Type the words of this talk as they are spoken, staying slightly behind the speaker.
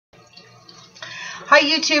Hi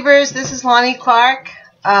YouTubers, this is Lonnie Clark,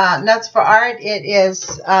 Nuts for Art. It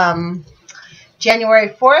is January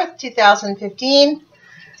 4th, 2015.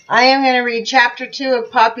 I am going to read Chapter 2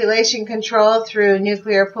 of Population Control Through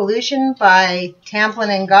Nuclear Pollution by Tamplin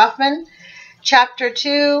and Gofman. Chapter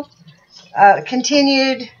 2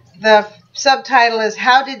 continued. The subtitle is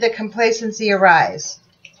How Did the Complacency Arise?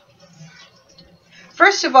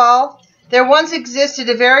 First of all, there once existed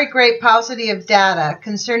a very great paucity of data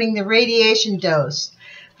concerning the radiation dose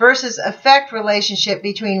versus effect relationship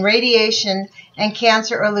between radiation and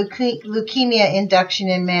cancer or leukemia induction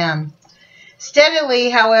in man. Steadily,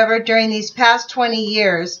 however, during these past 20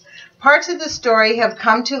 years, parts of the story have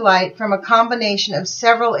come to light from a combination of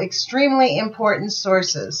several extremely important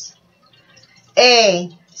sources.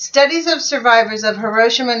 A. Studies of survivors of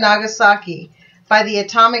Hiroshima and Nagasaki by the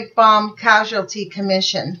Atomic Bomb Casualty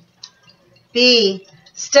Commission. B.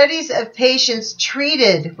 Studies of patients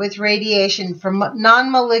treated with radiation for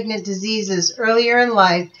non-malignant diseases earlier in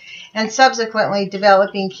life and subsequently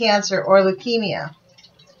developing cancer or leukemia.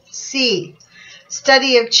 C.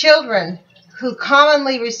 Study of children who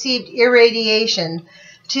commonly received irradiation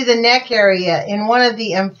to the neck area in one of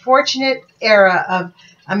the unfortunate era of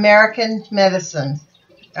American medicine.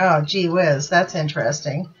 Oh, gee whiz, that's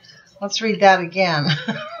interesting. Let's read that again.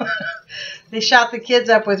 They shot the kids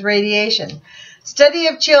up with radiation. Study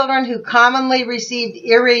of children who commonly received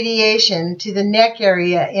irradiation to the neck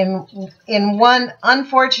area in one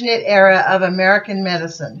unfortunate era of American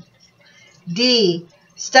medicine. D.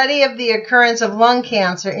 Study of the occurrence of lung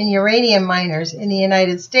cancer in uranium miners in the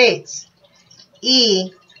United States.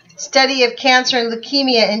 E. Study of cancer and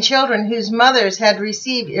leukemia in children whose mothers had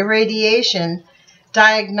received irradiation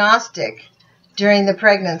diagnostic during the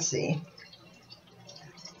pregnancy.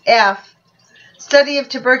 F. Study of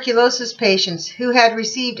tuberculosis patients who had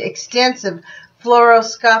received extensive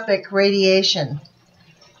fluoroscopic radiation.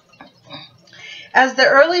 As the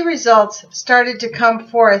early results started to come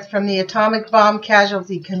forth from the Atomic Bomb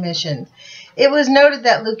Casualty Commission, it was noted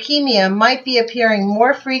that leukemia might be appearing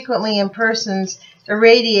more frequently in persons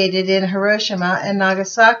irradiated in Hiroshima and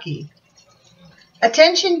Nagasaki.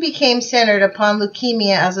 Attention became centered upon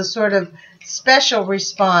leukemia as a sort of special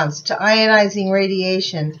response to ionizing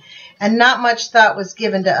radiation, and not much thought was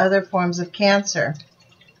given to other forms of cancer.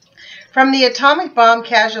 From the Atomic Bomb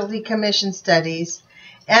Casualty Commission studies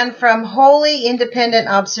and from wholly independent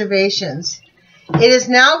observations, it is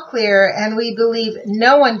now clear, and we believe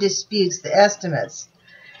no one disputes the estimates,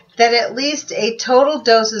 that at least a total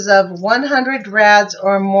doses of 100 rads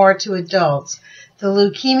or more to adults, the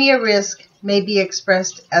leukemia risk may be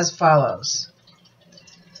expressed as follows.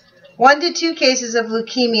 1 to 2 cases of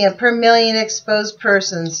leukemia per million exposed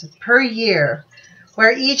persons per year,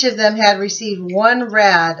 where each of them had received 1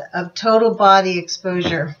 rad of total body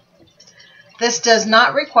exposure. This does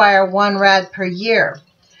not require 1 rad per year.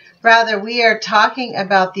 Rather, we are talking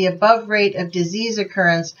about the above rate of disease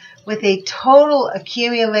occurrence with a total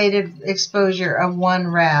accumulated exposure of 1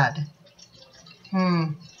 rad.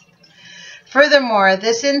 Furthermore,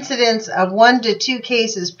 this incidence of 1 to 2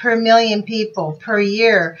 cases per million people per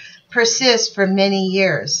year persists for many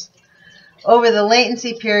years. Over the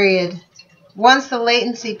latency period, once the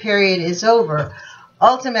latency period is over,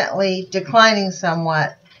 ultimately declining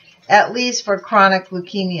somewhat, at least for chronic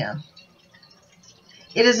leukemia.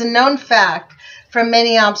 It is a known fact from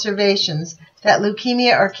many observations that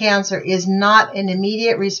leukemia or cancer is not an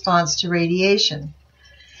immediate response to radiation.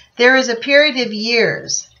 There is a period of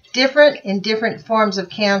years, different in different forms of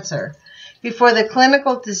cancer, before the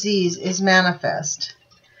clinical disease is manifest.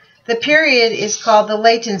 The period is called the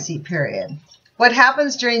latency period. What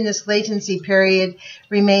happens during this latency period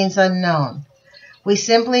remains unknown. We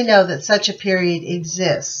simply know that such a period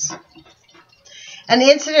exists. An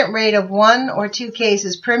incident rate of 1 or 2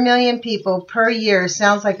 cases per million people per year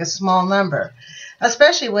sounds like a small number,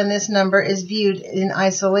 especially when this number is viewed in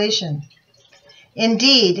isolation.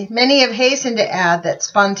 Indeed, many have hastened to add that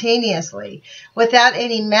spontaneously, without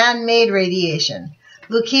any man-made radiation,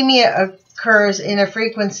 leukemia occurs in a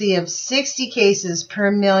frequency of 60 cases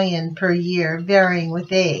per million per year, varying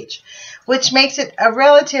with age, which makes it a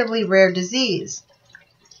relatively rare disease.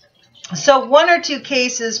 So 1 or 2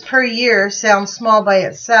 cases per year sounds small by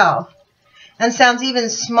itself, and sounds even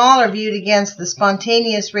smaller viewed against the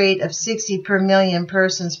spontaneous rate of 60 per million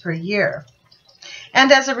persons per year.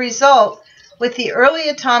 And as a result, with the early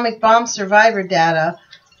atomic bomb survivor data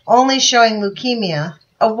only showing leukemia,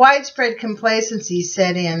 a widespread complacency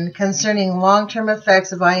set in concerning long-term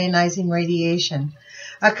effects of ionizing radiation,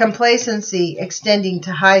 a complacency extending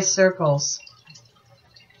to high circles.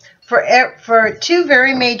 For 2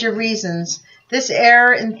 very major reasons, This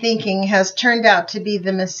error in thinking has turned out to be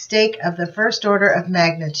the mistake of the first order of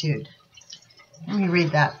magnitude. Let me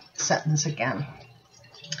read that sentence again.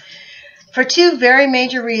 For two very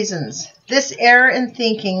major reasons, this error in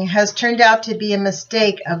thinking has turned out to be a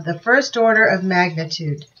mistake of the first order of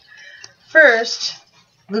magnitude. First,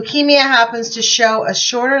 leukemia happens to show a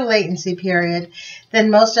shorter latency period than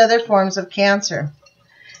most other forms of cancer.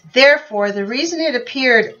 Therefore, the reason it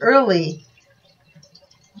appeared early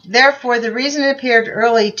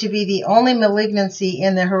to be the only malignancy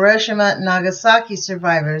in the Hiroshima and Nagasaki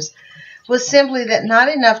survivors was simply that not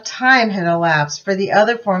enough time had elapsed for the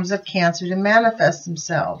other forms of cancer to manifest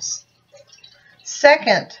themselves.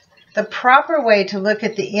 Second, the proper way to look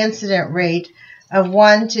at the incident rate of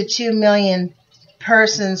 1 to 2 million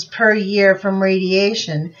persons per year from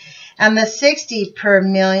radiation and the 60 per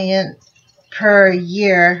million per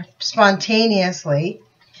year spontaneously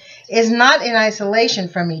is not in isolation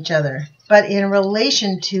from each other, but in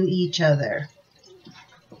relation to each other.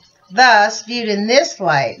 Thus, viewed in this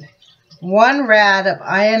light, 1 rad of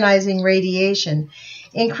ionizing radiation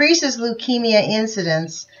increases leukemia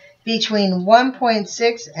incidence between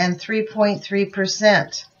 1.6 and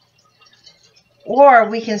 3.3%. Or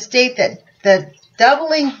we can state that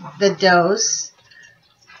doubling the dose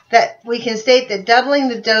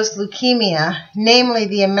leukemia, namely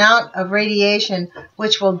the amount of radiation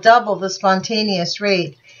which will double the spontaneous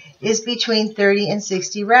rate, is between 30 and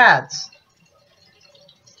 60 rads.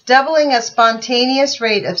 Doubling a spontaneous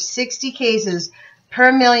rate of 60 cases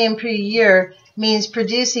per million per year means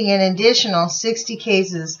producing an additional 60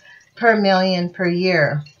 cases per million per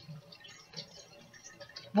year.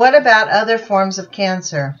 What about other forms of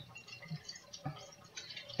cancer?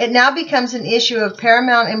 It now becomes an issue of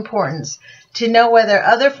paramount importance to know whether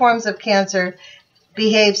other forms of cancer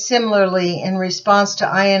behave similarly in response to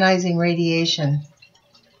ionizing radiation.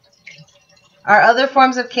 Are other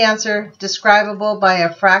forms of cancer describable by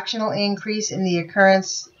a fractional increase in the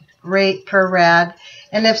occurrence rate per rad?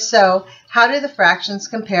 And if so, how do the fractions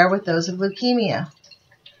compare with those of leukemia?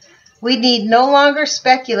 We need no longer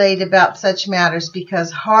speculate about such matters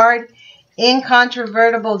because hard,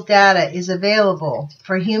 incontrovertible data is available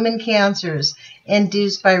for human cancers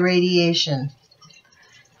induced by radiation.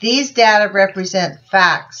 These data represent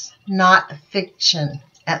facts, not fiction.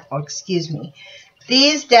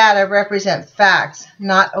 These data represent facts,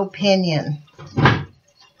 not opinion.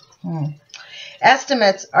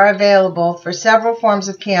 Estimates are available for several forms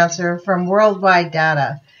of cancer from worldwide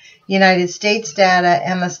data, United States data,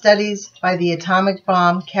 and the studies by the Atomic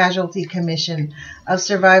Bomb Casualty Commission of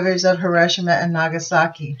survivors of Hiroshima and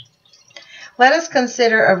Nagasaki. Let us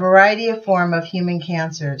consider a variety of forms of human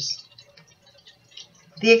cancers.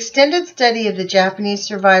 The extended study of the Japanese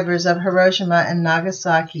survivors of Hiroshima and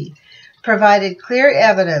Nagasaki provided clear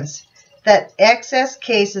evidence that excess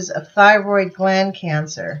cases of thyroid gland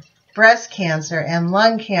cancer, breast cancer, and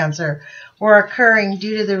lung cancer were occurring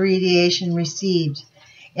due to the radiation received,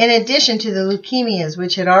 in addition to the leukemias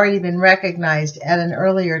which had already been recognized at an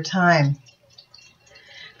earlier time.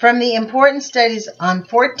 From the important studies on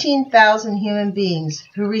 14,000 human beings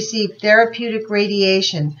who received therapeutic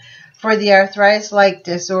radiation for the arthritis-like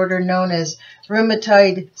disorder known as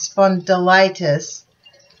rheumatoid spondylitis,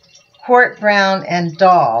 Court, Brown, and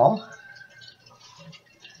Dahl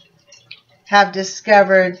have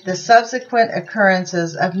discovered the subsequent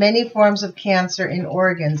occurrences of many forms of cancer in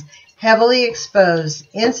organs heavily exposed,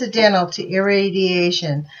 incidental to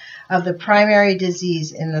irradiation of the primary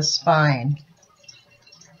disease in the spine.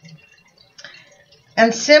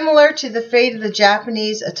 And similar to the fate of the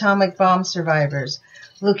Japanese atomic bomb survivors,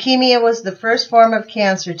 leukemia was the first form of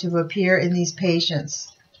cancer to appear in these patients.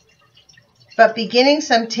 But beginning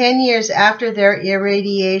some 10 years after their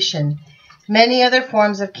irradiation, many other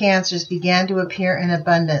forms of cancers began to appear in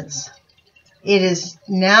abundance. It is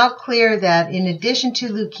now clear that, in addition to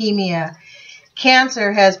leukemia,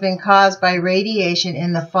 cancer has been caused by radiation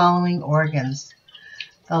in the following organs: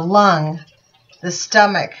 the lung, the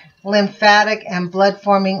stomach, lymphatic and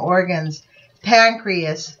blood-forming organs,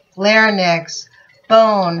 pancreas, larynx,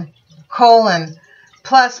 bone, colon,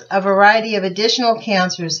 plus a variety of additional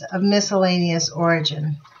cancers of miscellaneous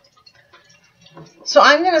origin. So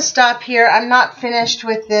I'm going to stop here. I'm not finished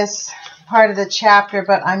with this part of the chapter,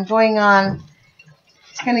 but I'm going on.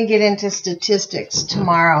 It's going to get into statistics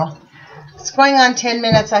tomorrow. It's going on 10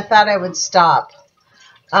 minutes. I thought I would stop.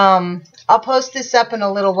 I'll post this up in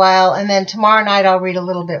a little while, and then tomorrow night I'll read a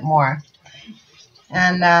little bit more.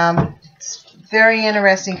 And it's very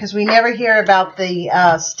interesting because we never hear about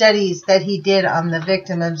the studies that he did on the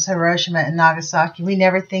victims of Hiroshima and Nagasaki. We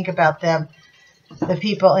never think about them, the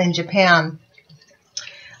people in Japan.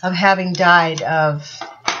 of having died of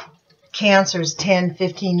cancers 10,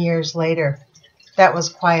 15 years later. That was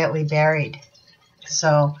quietly buried.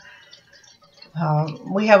 So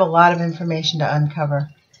we have a lot of information to uncover.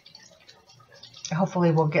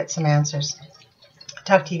 Hopefully we'll get some answers.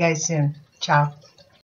 Talk to you guys soon. Ciao.